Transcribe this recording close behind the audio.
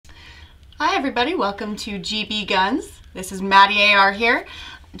Hi everybody, welcome to GBGuns. This is Maddie AR here,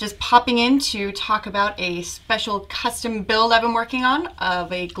 just popping in to talk about a special custom build I've been working on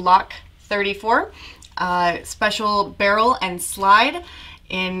of a Glock 34 special barrel and slide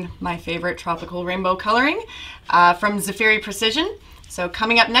in my favorite tropical rainbow coloring from Zaffiri Precision. So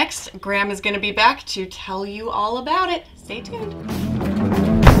coming up next, Graham is going to be back to tell you all about it. Stay tuned.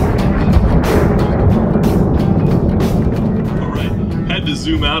 Had to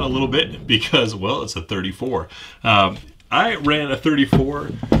zoom out a little bit because, well, it's a 34. I ran a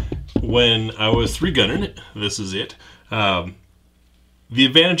 34 when I was 3-gunning it. This is it. The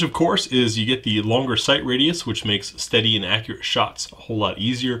advantage, of course, is you get the longer sight radius, which makes steady and accurate shots a whole lot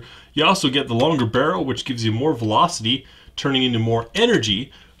easier. You also get the longer barrel, which gives you more velocity, turning into more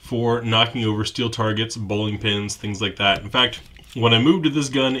energy for knocking over steel targets, bowling pins, things like that. In fact, when I moved to this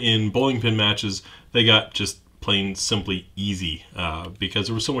gun in bowling pin matches, they got just plain simply easy because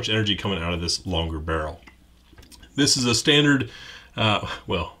there was so much energy coming out of this longer barrel. This is a standard,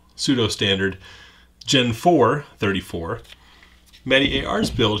 well, pseudo-standard Gen 4 34. Maddie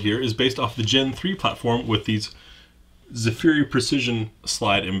AR's build here is based off the Gen 3 platform with these Zaffiri Precision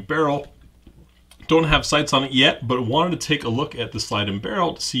slide and barrel. Don't have sights on it yet, but wanted to take a look at the slide and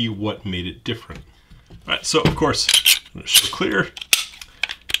barrel to see what made it different. All right, so of course, I'm going to show clear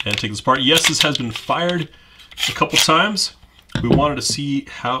and take this apart. Yes, this has been fired a couple times. We wanted to see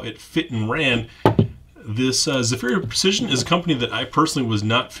how it fit and ran. This Zaffiri Precision is a company that I personally was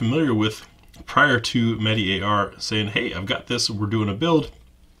not familiar with prior to Maddie AR saying, hey, I've got this, we're doing a build.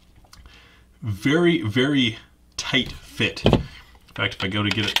 Very, very tight fit. In fact, if I go to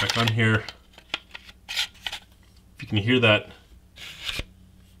get it back on here, if you can hear that,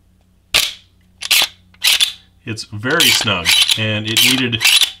 it's very snug, and it needed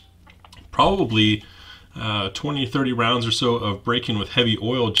probably 20-30 rounds or so of break-in with heavy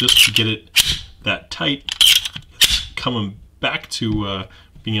oil just to get it that tight. It's coming back to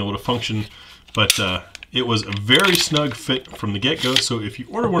being able to function, but it was a very snug fit from the get-go. So if you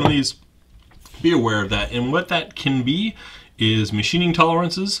order one of these, be aware of that. And what that can be is machining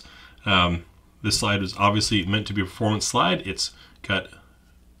tolerances. This slide is obviously meant to be a performance slide. It's got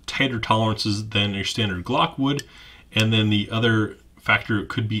tighter tolerances than your standard Glock would, and then the other factor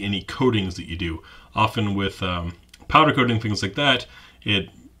could be any coatings that you do. Often with powder coating, things like that, it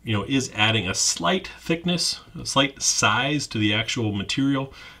is adding a slight thickness, a slight size to the actual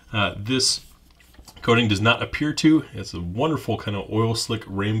material. This coating does not appear to. It's a wonderful kind of oil slick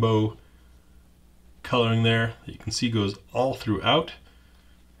rainbow coloring there that you can see goes all throughout.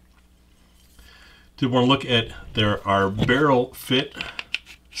 Did want to look at our barrel fit,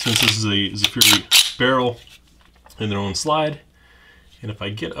 since this is a Zaffiri barrel in their own slide. And if I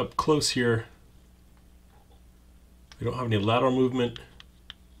get up close here, we don't have any lateral movement.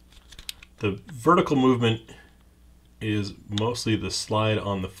 The vertical movement is mostly the slide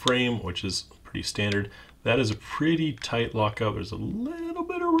on the frame, which is pretty standard. That is a pretty tight lockup. There's a little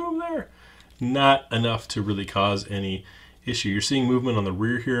bit of room there. Not enough to really cause any issue. You're seeing movement on the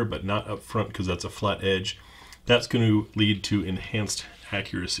rear here, but not up front because that's a flat edge. That's going to lead to enhanced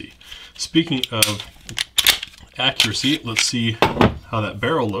accuracy. Speaking of accuracy, let's see how that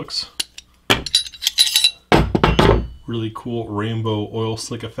barrel looks. Really cool rainbow oil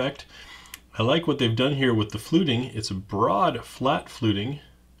slick effect. I like what they've done here with the fluting. It's a broad, flat fluting,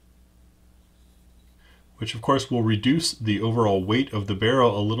 which of course will reduce the overall weight of the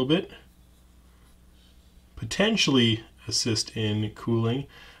barrel a little bit, potentially assist in cooling,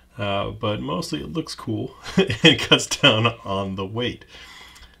 but mostly it looks cool and cuts down on the weight.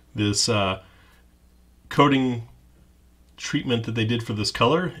 This coating treatment that they did for this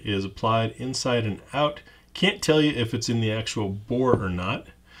color is applied inside and out. Can't tell you if it's in the actual bore or not.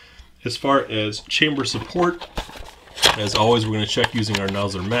 As far as chamber support, as always, we're going to check using our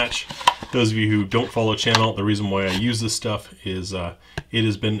nozzler match. Those of you who don't follow the channel, the reason why I use this stuff is it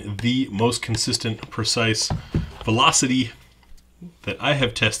has been the most consistent, precise velocity that I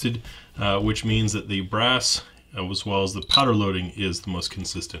have tested, which means that the brass as well as the powder loading is the most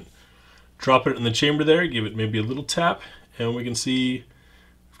consistent. Drop it in the chamber there, give it maybe a little tap, and we can see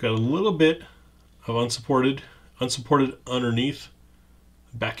we've got a little bit of unsupported underneath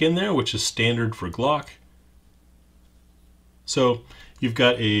back in there, which is standard for Glock. So you've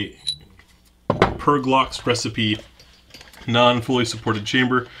got a per Glock's recipe non-fully supported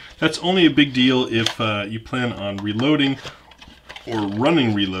chamber. That's only a big deal if you plan on reloading or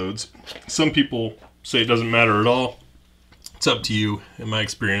running reloads. Some people say it doesn't matter at all. It's up to you. In my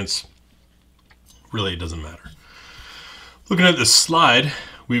experience, really it doesn't matter. Looking at this slide,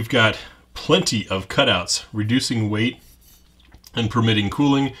 we've got plenty of cutouts, reducing weight and permitting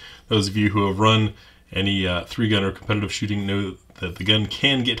cooling. Those of you who have run any 3-gun or competitive shooting know that the gun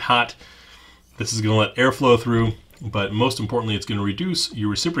can get hot. This is going to let airflow through, but most importantly, it's going to reduce your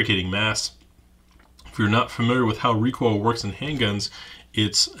reciprocating mass. If you're not familiar with how recoil works in handguns,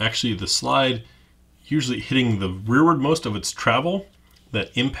 it's actually the slide usually hitting the rearward most of its travel,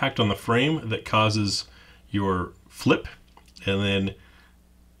 that impact on the frame that causes your flip, and then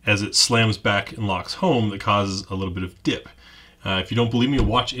as it slams back and locks home, that causes a little bit of dip. If you don't believe me,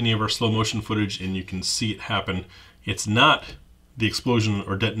 watch any of our slow motion footage and you can see it happen. It's not the explosion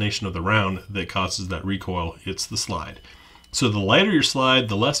or detonation of the round that causes that recoil, it's the slide. So the lighter your slide,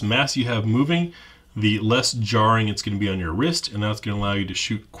 the less mass you have moving, the less jarring it's going to be on your wrist, and that's going to allow you to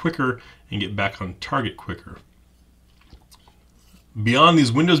shoot quicker and get back on target quicker. Beyond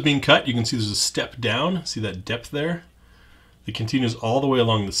these windows being cut, you can see there's a step down. See that depth there? It continues all the way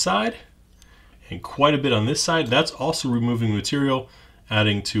along the side and quite a bit on this side. That's also removing material,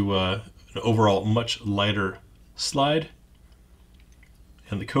 adding to an overall much lighter slide.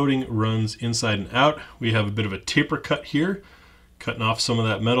 And the coating runs inside and out. We have a bit of a taper cut here, cutting off some of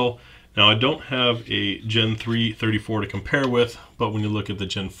that metal. Now I don't have a Gen 3 34 to compare with, but when you look at the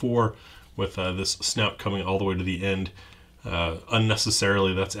Gen 4 with this snout coming all the way to the end,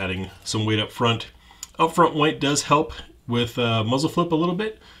 unnecessarily that's adding some weight up front. Up front weight does help with muzzle flip a little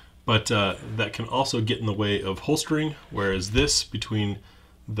bit, but that can also get in the way of holstering, whereas this, between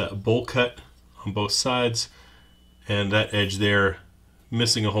that bowl cut on both sides and that edge there,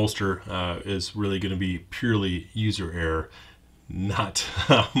 missing a holster is really going to be purely user error, not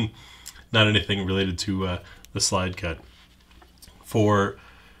not anything related to the slide cut. For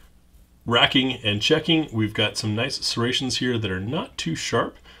racking and checking, we've got some nice serrations here that are not too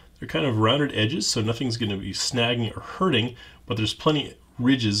sharp. They're kind of rounded edges, so nothing's going to be snagging or hurting, but there's plenty of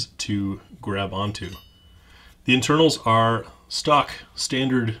ridges to grab onto. The internals are stock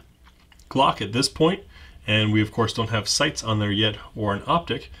standard Glock at this point, and we of course don't have sights on there yet or an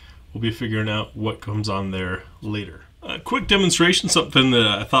optic. We'll be figuring out what comes on there later. A quick demonstration, something that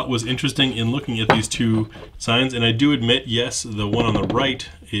I thought was interesting in looking at these two signs, and I do admit, yes, the one on the right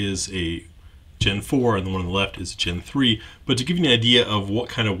is a Gen 4 and the one on the left is a Gen 3, but to give you an idea of what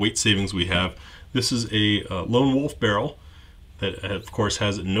kind of weight savings we have, this is a lone wolf barrel that of course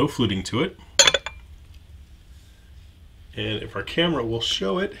has no fluting to it, and if our camera will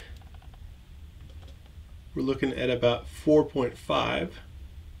show it, we're looking at about 4.5.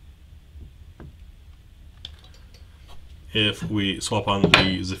 If we swap on the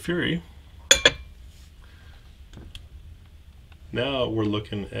Zaffiri, now we're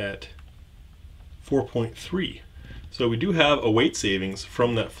looking at 4.3. So we do have a weight savings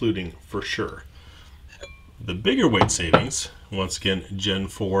from that fluting for sure. The bigger weight savings, once again, Gen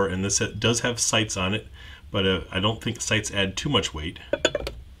 4, and this does have sights on it, but I don't think sights add too much weight.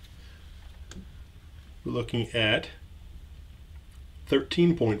 We're looking at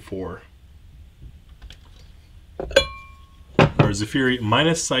 13.4. Our Zaffiri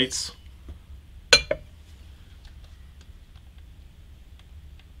minus sights,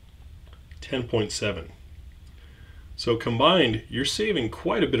 10.7. So combined, you're saving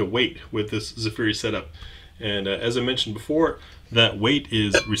quite a bit of weight with this Zaffiri setup. And as I mentioned before, that weight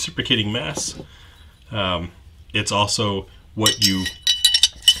is reciprocating mass. It's also what you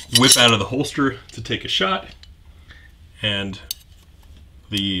whip out of the holster to take a shot. And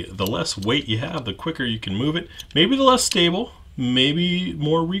the less weight you have, the quicker you can move it. Maybe the less stable, maybe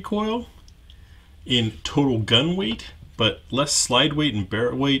more recoil in total gun weight, but less slide weight and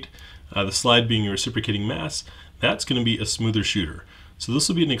barrel weight. The slide being your reciprocating mass, that's going to be a smoother shooter. So this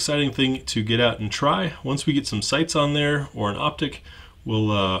will be an exciting thing to get out and try. Once we get some sights on there or an optic, we'll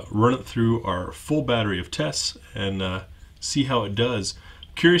run it through our full battery of tests and see how it does.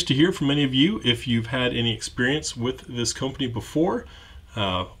 Curious to hear from any of you if you've had any experience with this company before,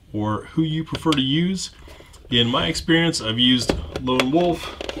 or who you prefer to use. In my experience, I've used Lone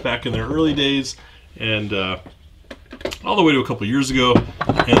Wolf back in their early days, and all the way to a couple years ago,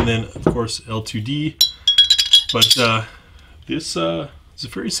 and then of course L2D. But this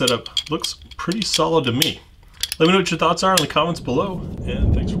Zaffiri setup looks pretty solid to me. Let me know what your thoughts are in the comments below,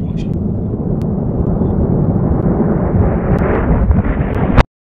 and thanks for watching.